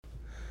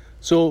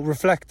So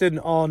reflecting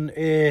on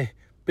a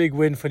big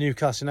win for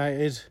Newcastle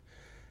United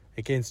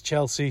against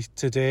Chelsea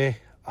today,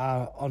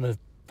 on an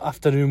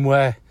afternoon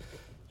where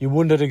you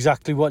wondered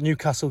exactly what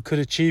Newcastle could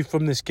achieve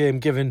from this game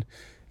given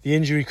the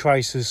injury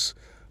crisis.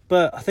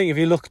 But I think if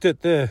you looked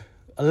at the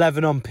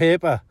 11 on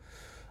paper,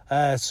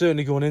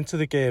 certainly going into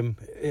the game,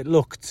 it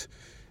looked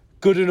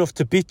good enough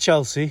to beat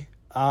Chelsea.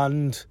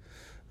 And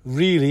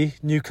really,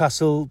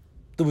 Newcastle,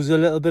 there was a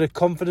little bit of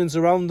confidence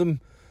around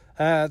them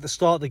at the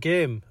start of the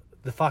game.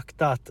 The fact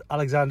that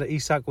Alexander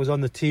Isak was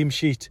on the team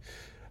sheet,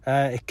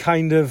 it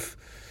kind of,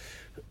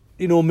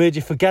 made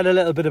you forget a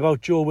little bit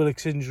about Joe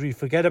Willock's injury,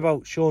 forget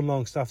about Sean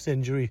Longstaff's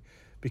injury,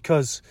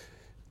 because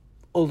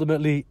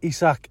ultimately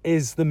Isak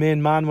is the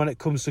main man when it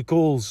comes to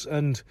goals,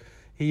 and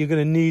you're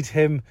going to need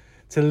him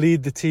to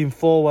lead the team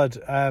forward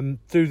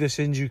through this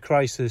injury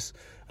crisis.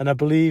 And I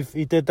believe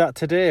he did that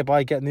today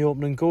by getting the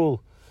opening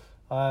goal.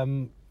 A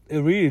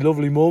really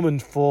lovely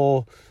moment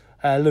for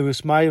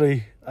Lewis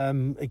Miley,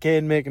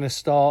 again making a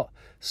start.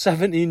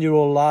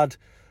 17-year-old lad,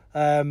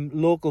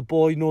 local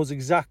boy, knows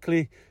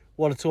exactly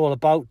what it's all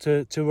about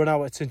to run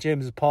out at St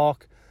James's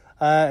Park.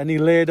 And he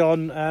laid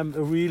on a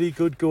really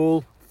good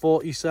goal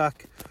for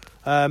Isak,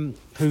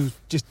 who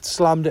just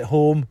slammed it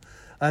home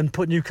and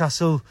put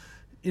Newcastle,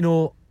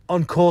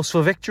 on course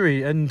for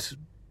victory. And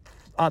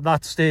at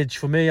that stage,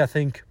 for me, I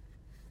think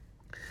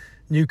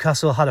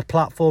Newcastle had a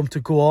platform to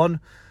go on.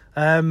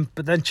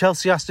 But then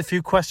Chelsea asked a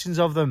few questions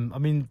of them. I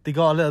mean, they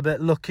got a little bit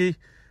lucky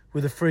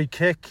with a free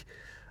kick,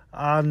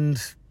 and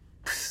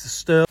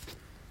Sterling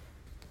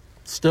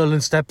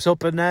steps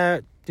up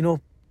and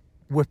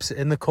whips it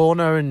in the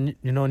corner, and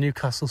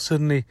Newcastle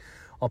suddenly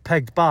are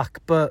pegged back.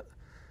 But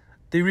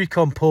they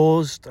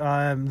recomposed.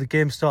 The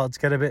game started to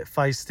get a bit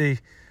feisty,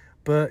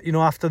 but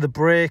after the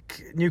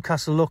break,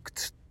 Newcastle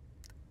looked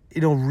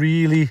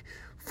really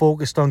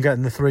focused on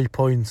getting the 3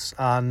 points.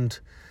 And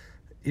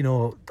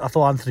I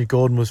thought Anthony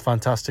Gordon was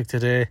fantastic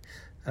today.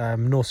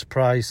 No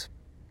surprise,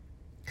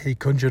 he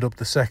conjured up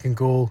the second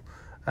goal.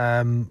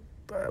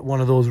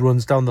 One of those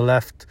runs down the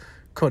left,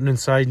 cutting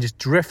inside and just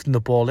drifting the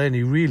ball in.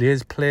 He really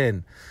is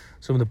playing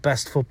some of the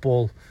best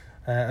football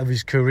of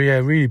his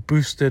career. Really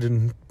boosted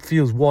and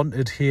feels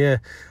wanted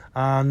here.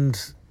 And,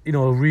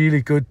 a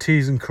really good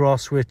tease and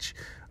cross, which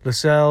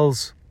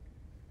Lascelles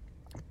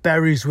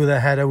buries with a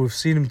header. We've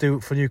seen him do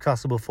it for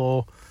Newcastle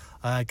before.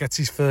 Gets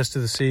his first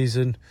of the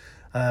season.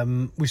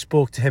 We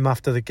spoke to him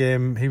after the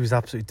game. He was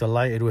absolutely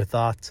delighted with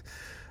that.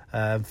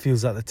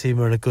 Feels like the team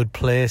are in a good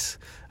place.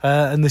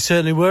 And they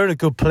certainly were in a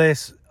good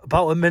place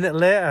about a minute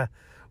later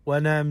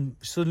when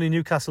suddenly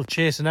Newcastle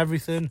chasing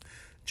everything.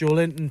 Joe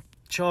Linton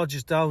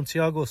charges down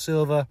Thiago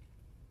Silva.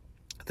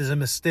 There's a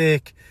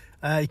mistake.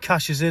 He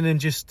cashes in and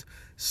just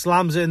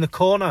slams it in the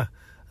corner.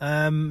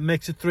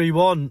 Makes it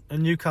 3-1.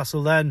 And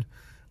Newcastle then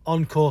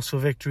on course for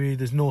victory.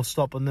 There's no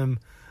stopping them,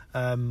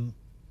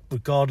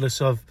 regardless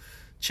of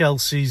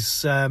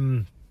Chelsea's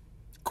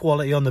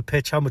quality on the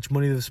pitch, how much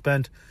money they've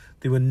spent.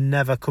 They were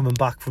never coming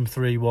back from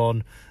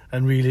 3-1,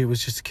 and really it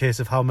was just a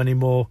case of how many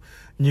more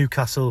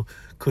Newcastle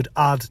could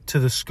add to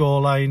the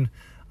scoreline.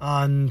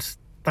 And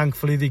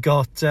thankfully they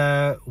got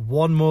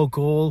one more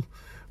goal,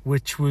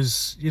 which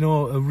was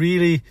a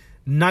really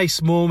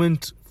nice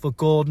moment for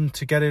Gordon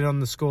to get in on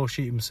the score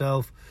sheet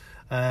himself.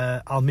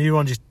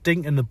 Almiron just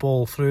dinking the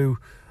ball through,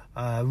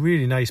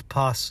 really nice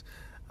pass.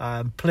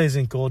 Plays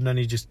in Gordon, and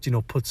he just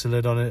puts a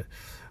lid on it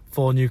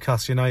for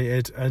Newcastle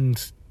United. And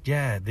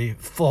the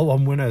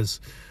 4-1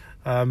 winners.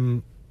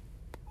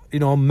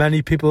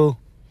 Many people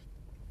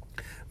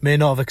may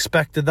not have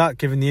expected that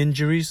given the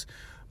injuries,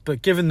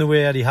 but given the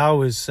way Eddie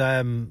Howe has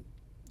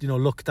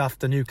looked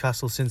after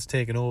Newcastle since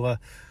taking over,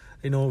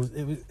 it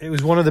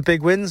was one of the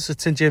big wins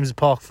at St James's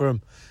Park for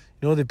him.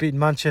 They've beaten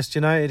Manchester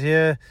United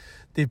here,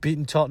 they've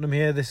beaten Tottenham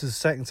here. This is the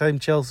second time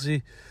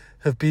Chelsea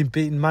have been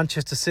beaten.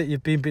 Manchester City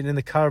have been beaten in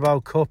the Carabao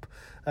Cup.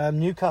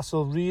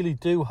 Newcastle really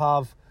do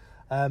have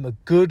a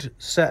good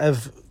set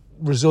of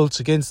results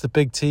against the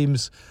big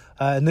teams,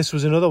 and this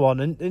was another one.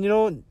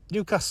 And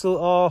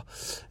Newcastle are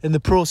in the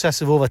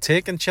process of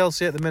overtaking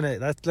Chelsea at the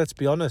minute. Let's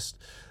be honest.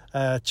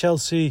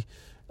 Chelsea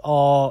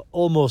are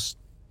almost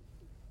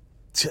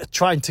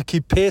trying to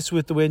keep pace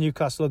with the way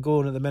Newcastle are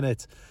going at the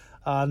minute.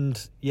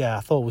 And I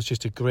thought it was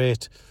just a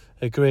great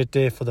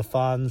day for the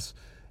fans.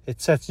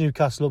 It sets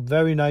Newcastle up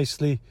very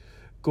nicely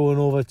going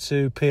over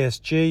to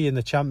PSG in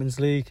the Champions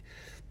League.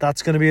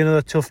 That's going to be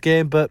another tough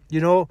game, but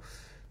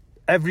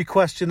every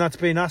question that's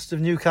being asked of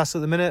Newcastle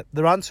at the minute,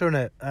 they're answering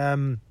it.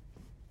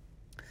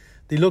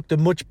 They looked in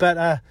a much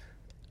better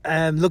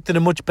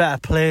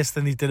place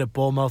than they did at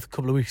Bournemouth a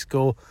couple of weeks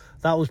ago.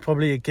 That was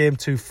probably a game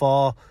too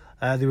far.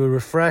 They were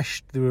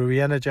refreshed, they were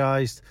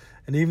re-energised,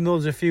 and even though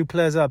there's a few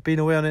players that have been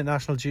away on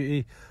international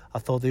duty, I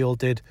thought they all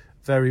did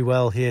very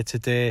well here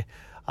today.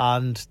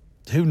 And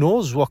who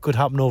knows what could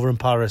happen over in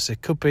Paris?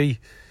 It could be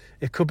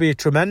a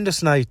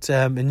tremendous night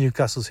in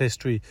Newcastle's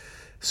history.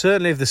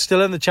 Certainly, if they're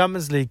still in the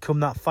Champions League come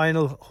that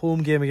final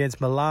home game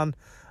against Milan,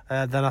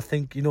 then I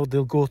think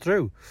they'll go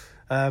through.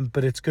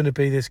 But it's going to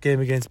be this game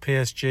against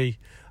PSG.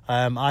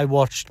 I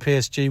watched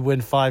PSG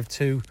win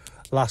 5-2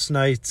 last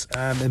night.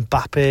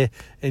 Mbappe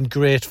in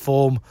great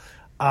form,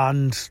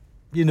 and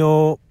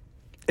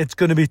it's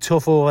going to be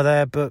tough over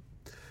there, but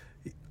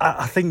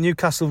I think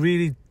Newcastle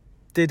really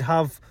did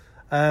have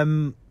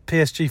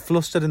PSG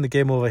flustered in the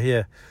game over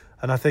here,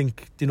 and I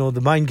think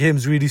the mind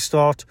games really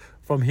start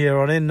from here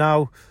on in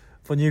now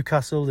for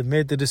Newcastle. They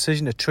made the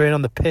decision to train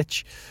on the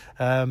pitch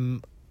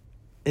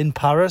in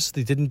Paris.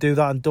 They didn't do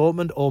that in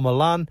Dortmund or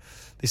Milan.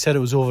 They said it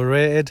was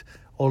overrated.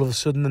 All of a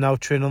sudden they're now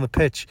training on the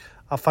pitch.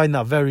 I find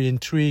that very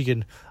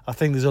intriguing. I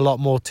think there's a lot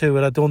more to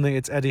it. I don't think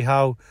it's Eddie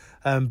Howe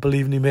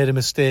believing he made a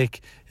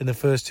mistake in the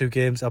first 2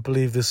 games. I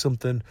believe there's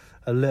something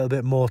a little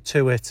bit more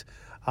to it,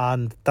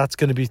 and that's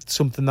going to be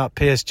something that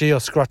PSG are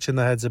scratching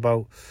their heads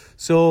about.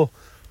 So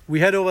we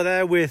head over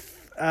there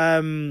with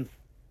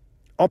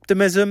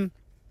optimism,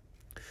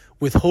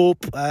 with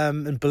hope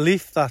and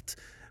belief that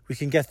we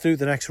can get through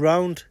the next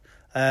round,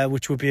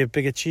 which would be a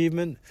big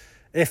achievement.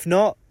 If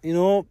not,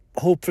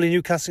 hopefully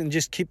Newcastle can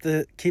just keep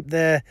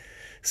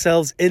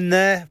themselves in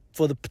there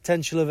for the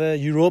potential of a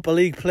Europa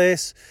League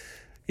place.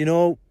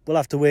 We'll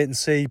have to wait and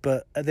see.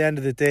 But at the end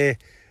of the day,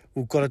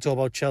 we've got to talk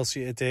about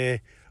Chelsea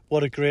today.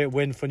 What a great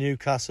win for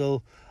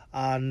Newcastle,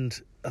 and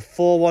a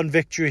 4-1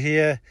 victory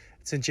here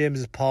at St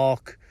James's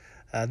Park.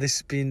 This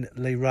has been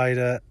Lee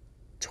Ryder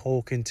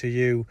talking to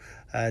you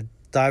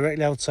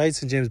directly outside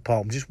St James's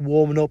Park. I'm just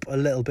warming up a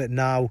little bit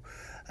now,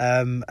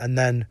 and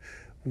then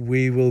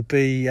we will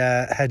be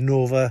heading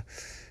over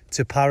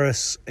to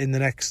Paris in the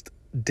next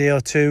day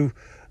or 2.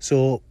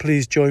 So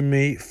please join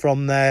me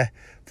from there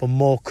for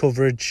more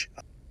coverage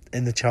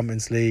in the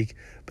Champions League.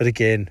 But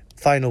again,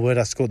 final word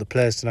has to go to the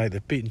players tonight.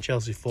 They've beaten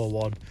Chelsea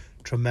 4-1.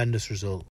 Tremendous result.